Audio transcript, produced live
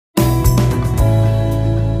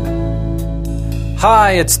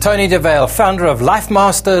Hi, it's Tony DeVale, founder of Life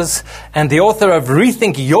Masters and the author of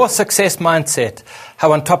Rethink Your Success Mindset,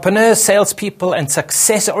 how entrepreneurs, salespeople, and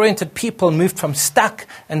success-oriented people moved from stuck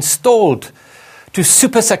and stalled to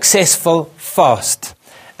super successful fast.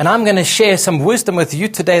 And I'm going to share some wisdom with you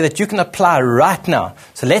today that you can apply right now.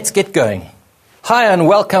 So let's get going. Hi, and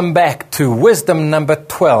welcome back to wisdom number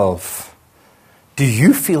 12. Do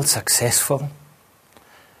you feel successful?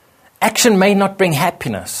 Action may not bring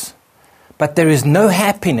happiness, but there is no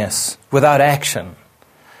happiness without action.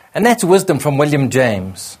 And that's wisdom from William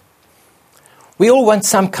James. We all want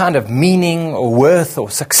some kind of meaning or worth or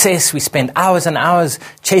success. We spend hours and hours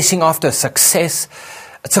chasing after success.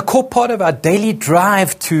 It's a core part of our daily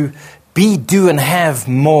drive to be, do, and have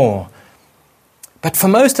more. But for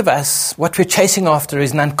most of us, what we're chasing after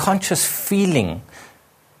is an unconscious feeling,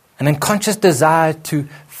 an unconscious desire to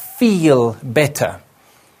feel better.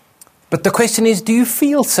 But the question is, do you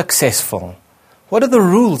feel successful? What are the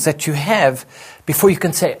rules that you have before you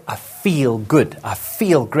can say, I feel good, I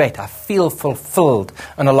feel great, I feel fulfilled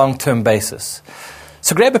on a long-term basis?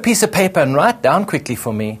 So grab a piece of paper and write down quickly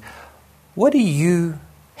for me, what do you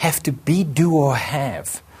have to be, do, or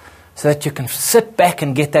have so that you can sit back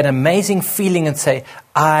and get that amazing feeling and say,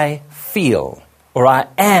 I feel, or I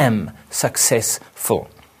am successful.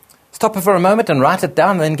 Stop it for a moment and write it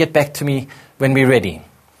down and then get back to me when we're ready.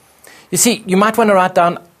 You see, you might want to write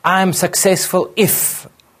down, I'm successful if ...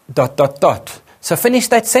 So finish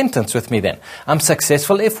that sentence with me then. I'm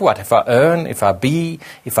successful if what? If I earn, if I be,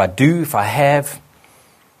 if I do, if I have.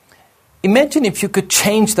 Imagine if you could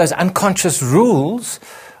change those unconscious rules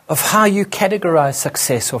of how you categorize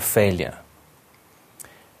success or failure.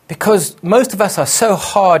 Because most of us are so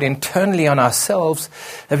hard internally on ourselves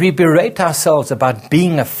that we berate ourselves about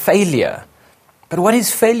being a failure. But what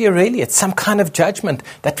is failure really? It's some kind of judgment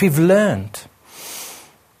that we've learned.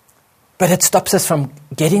 But it stops us from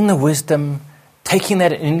getting the wisdom, taking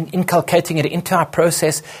that and inculcating it into our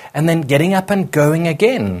process, and then getting up and going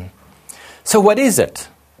again. So what is it?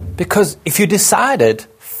 Because if you decided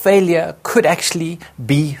failure could actually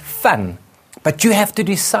be fun, but you have to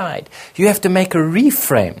decide. You have to make a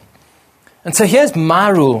reframe. And so here's my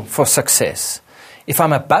rule for success. If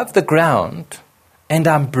I'm above the ground and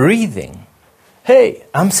I'm breathing, hey,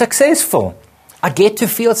 I'm successful. I get to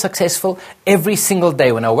feel successful every single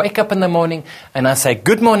day. When I wake up in the morning and I say,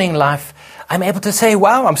 good morning, life, I'm able to say,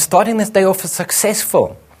 wow, I'm starting this day off as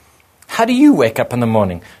successful. How do you wake up in the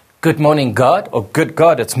morning? Good morning, God, or good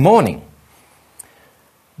God, it's morning.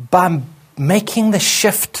 By making the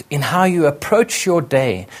shift in how you approach your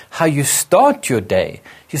day, how you start your day,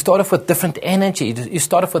 you start off with different energy, you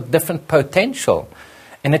start off with different potential.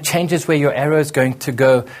 And it changes where your arrow is going to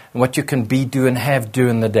go and what you can be, do, and have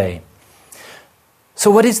during the day.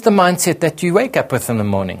 So what is the mindset that you wake up with in the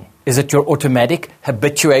morning? Is it your automatic,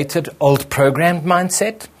 habituated, old programmed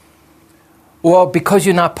mindset? Or because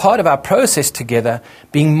you're now part of our process together,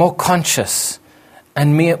 being more conscious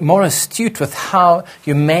and more astute with how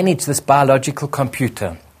you manage this biological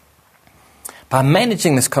computer? By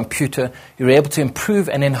managing this computer, you're able to improve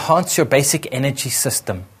and enhance your basic energy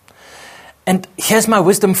system. And here's my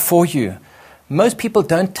wisdom for you. Most people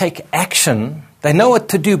don't take action. They know what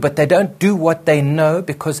to do, but they don't do what they know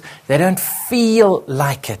because they don't feel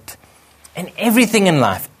like it. And everything in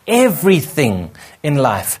life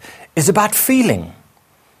is about feeling.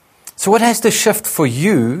 So what has to shift for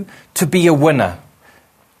you to be a winner?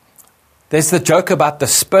 There's the joke about the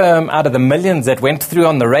sperm out of the millions that went through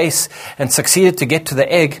on the race and succeeded to get to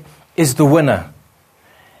the egg is the winner.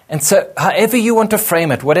 And so however you want to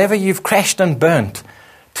frame it, whatever you've crashed and burnt,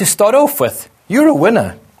 to start off with, you're a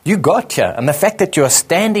winner. You got here. And the fact that you're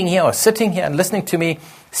standing here or sitting here and listening to me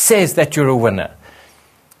says that you're a winner.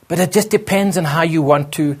 But it just depends on how you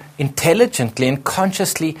want to intelligently and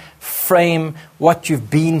consciously frame what you've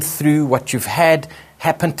been through, what you've had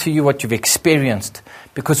happen to you, what you've experienced.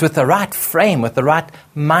 Because with the right frame, with the right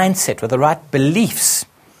mindset, with the right beliefs,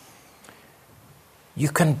 you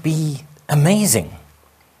can be amazing.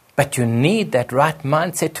 But you need that right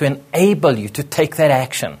mindset to enable you to take that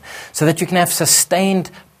action so that you can have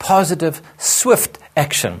sustained, positive, swift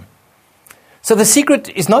action. So the secret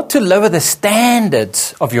is not to lower the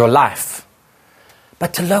standards of your life,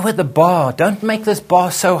 but to lower the bar. Don't make this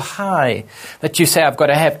bar so high that you say, I've got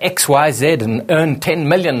to have X, Y, Z and earn 10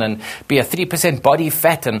 million and be a 3% body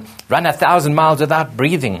fat and run 1,000 miles without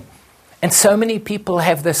breathing. And so many people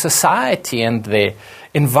have their society and their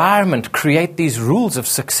environment create these rules of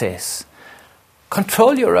success.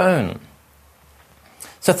 Control your own.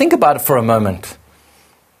 So think about it for a moment.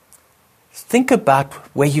 Think about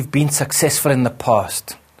where you've been successful in the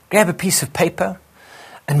past. Grab a piece of paper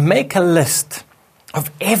and make a list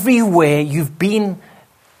of everywhere you've been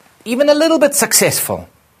even a little bit successful.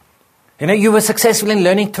 You know, you were successful in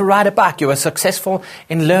learning to ride a bike. You were successful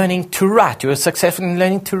in learning to write. You were successful in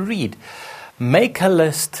learning to read. Make a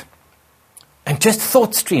list and just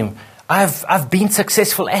thought stream. I've been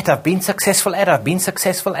successful at, I've been successful at, I've been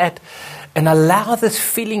successful at. And allow this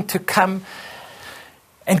feeling to come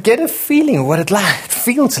and get a feeling of what it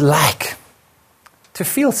feels like to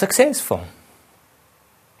feel successful.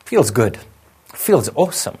 Feels good. Feels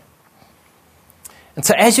awesome. And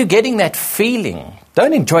so as you're getting that feeling,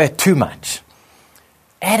 don't enjoy it too much.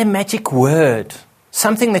 Add a magic word,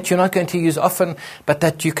 something that you're not going to use often, but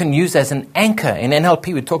that you can use as an anchor. In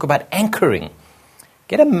NLP, we talk about anchoring.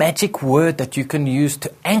 Get a magic word that you can use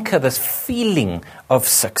to anchor this feeling of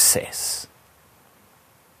success.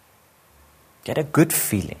 Get a good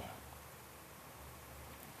feeling.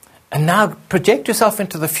 And now project yourself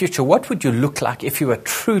into the future. What would you look like if you were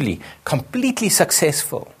truly, completely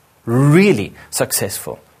successful? Really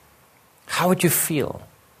successful? How would you feel?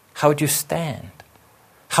 How would you stand?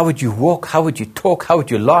 How would you walk? How would you talk? How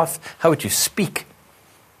would you laugh? How would you speak?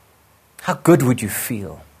 How good would you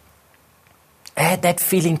feel? Add that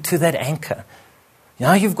feeling to that anchor.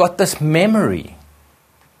 Now you've got this memory.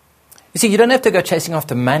 You see, you don't have to go chasing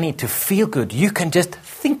after money to feel good. You can just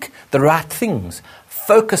think the right things,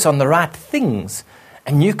 focus on the right things,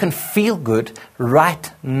 and you can feel good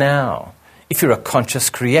right now. If you're a conscious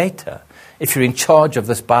creator, if you're in charge of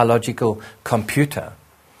this biological computer.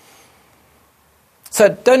 So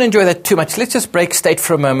don't enjoy that too much. Let's just break state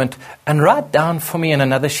for a moment and write down for me in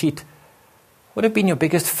another sheet, what have been your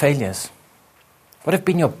biggest failures? What have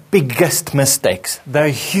been your biggest mistakes? The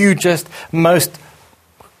hugest, most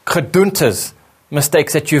geduntes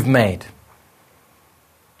mistakes that you've made.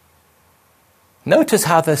 Notice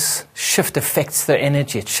how this shift affects the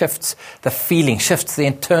energy. It shifts the feeling, shifts the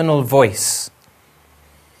internal voice.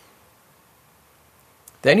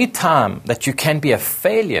 The only time that you can be a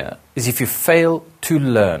failure is if you fail to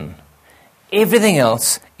learn. Everything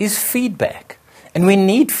else is feedback. And we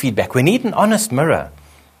need feedback. We need an honest mirror.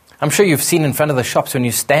 I'm sure you've seen in front of the shops when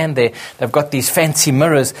you stand there, they've got these fancy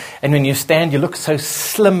mirrors. And when you stand, you look so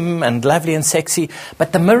slim and lovely and sexy.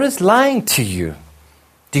 But the mirror's lying to you.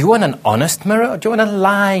 Do you want an honest mirror or do you want a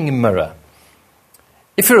lying mirror?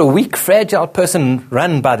 If you're a weak, fragile person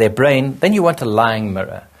run by their brain, then you want a lying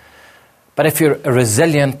mirror. But if you're a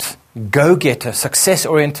resilient, go-getter,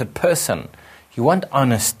 success-oriented person, you want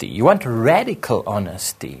honesty. You want radical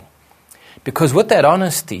honesty. Because with that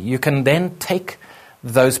honesty, you can then take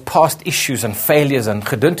those past issues and failures and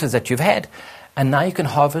geduntes that you've had, and now you can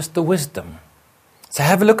harvest the wisdom. So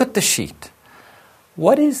have a look at the sheet.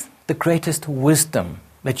 What is the greatest wisdom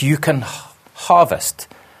that you can harvest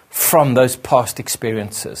from those past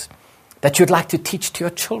experiences that you'd like to teach to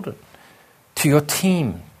your children, to your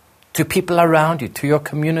team, to people around you, to your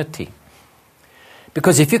community?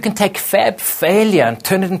 Because if you can take failure and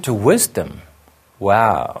turn it into wisdom,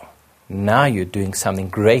 wow, now you're doing something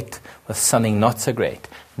great with something not so great.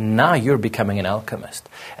 Now you're becoming an alchemist.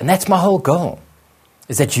 And that's my whole goal,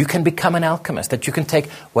 is that you can become an alchemist, that you can take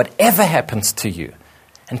whatever happens to you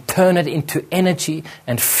and turn it into energy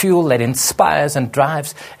and fuel that inspires and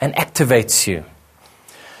drives and activates you.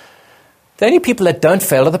 The only people that don't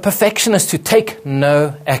fail are the perfectionists who take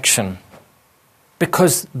no action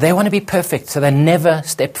because they want to be perfect, so they never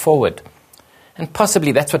step forward. And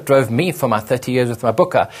possibly that's what drove me for my 30 years with my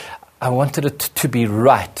book. I wanted it to be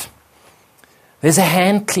right. There's a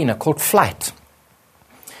hand cleaner called Flight.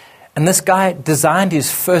 And this guy designed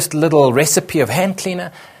his first little recipe of hand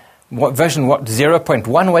cleaner, version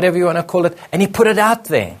 0.1, whatever you want to call it, and he put it out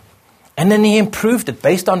there. And then he improved it.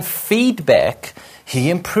 Based on feedback, he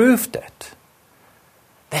improved it.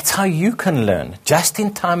 That's how you can learn.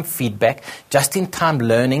 Just-in-time feedback, just-in-time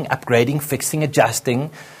learning, upgrading, fixing, adjusting,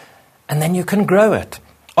 and then you can grow it.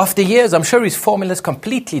 After years, I'm sure his formula is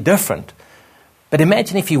completely different. But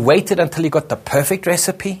imagine if he waited until he got the perfect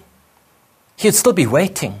recipe. He'd still be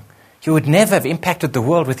waiting. He would never have impacted the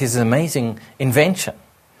world with his amazing invention.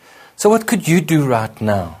 So what could you do right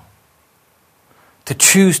now? To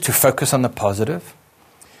choose to focus on the positive,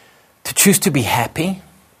 to choose to be happy,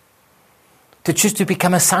 to choose to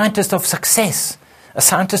become a scientist of success, a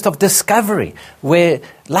scientist of discovery, where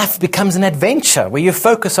life becomes an adventure, where you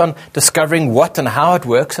focus on discovering what and how it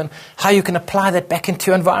works and how you can apply that back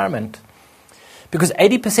into your environment. Because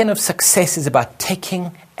 80% of success is about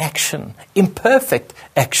taking action, imperfect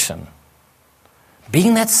action.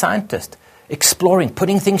 Being that scientist, exploring,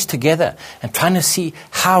 putting things together and trying to see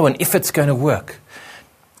how and if it's going to work.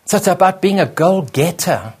 So it's about being a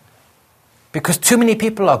goal-getter. Because too many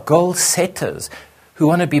people are goal-setters who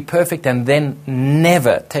want to be perfect and then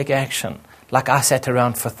never take action, like I sat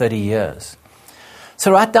around for 30 years.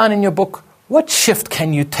 So write down in your book, what shift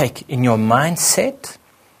can you take in your mindset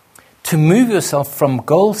to move yourself from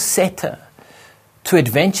goal setter to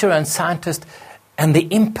adventurer and scientist and the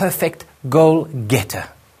imperfect goal getter?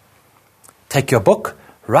 Take your book,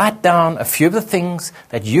 write down a few of the things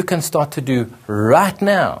that you can start to do right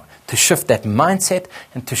now to shift that mindset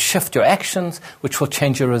and to shift your actions, which will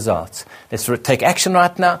change your results. Let's take action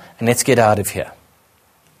right now, and let's get out of here.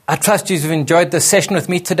 I trust you've enjoyed this session with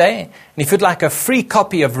me today. And if you'd like a free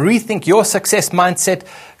copy of Rethink Your Success Mindset,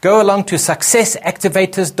 go along to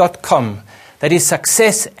successactivators.com. That is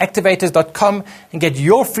successactivators.com, and get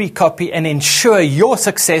your free copy and ensure your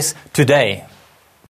success today.